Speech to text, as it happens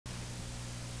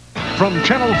from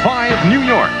Channel 5 New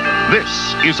York,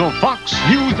 this is a Fox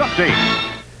News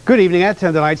Update. Good evening. At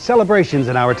 10 tonight, celebrations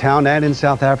in our town and in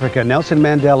South Africa. Nelson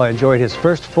Mandela enjoyed his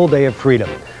first full day of freedom.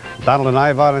 Donald and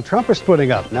Ivana and Trump are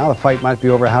splitting up. Now the fight might be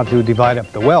over how to divide up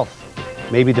the wealth.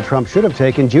 Maybe the Trump should have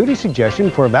taken Judy's suggestion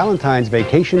for a Valentine's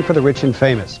vacation for the rich and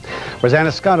famous.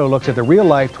 Rosanna Scotto looks at the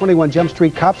real-life 21 Jump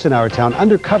Street cops in our town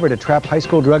undercover to trap high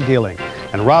school drug dealing.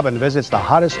 And Robin visits the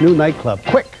hottest new nightclub.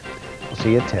 Quick! We'll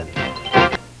see you at 10.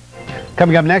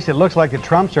 Coming up next, it looks like the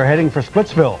Trumps are heading for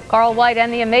Splitsville. Carl White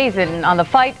and the Amazing on the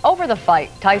fight over the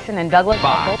fight. Tyson and Douglas.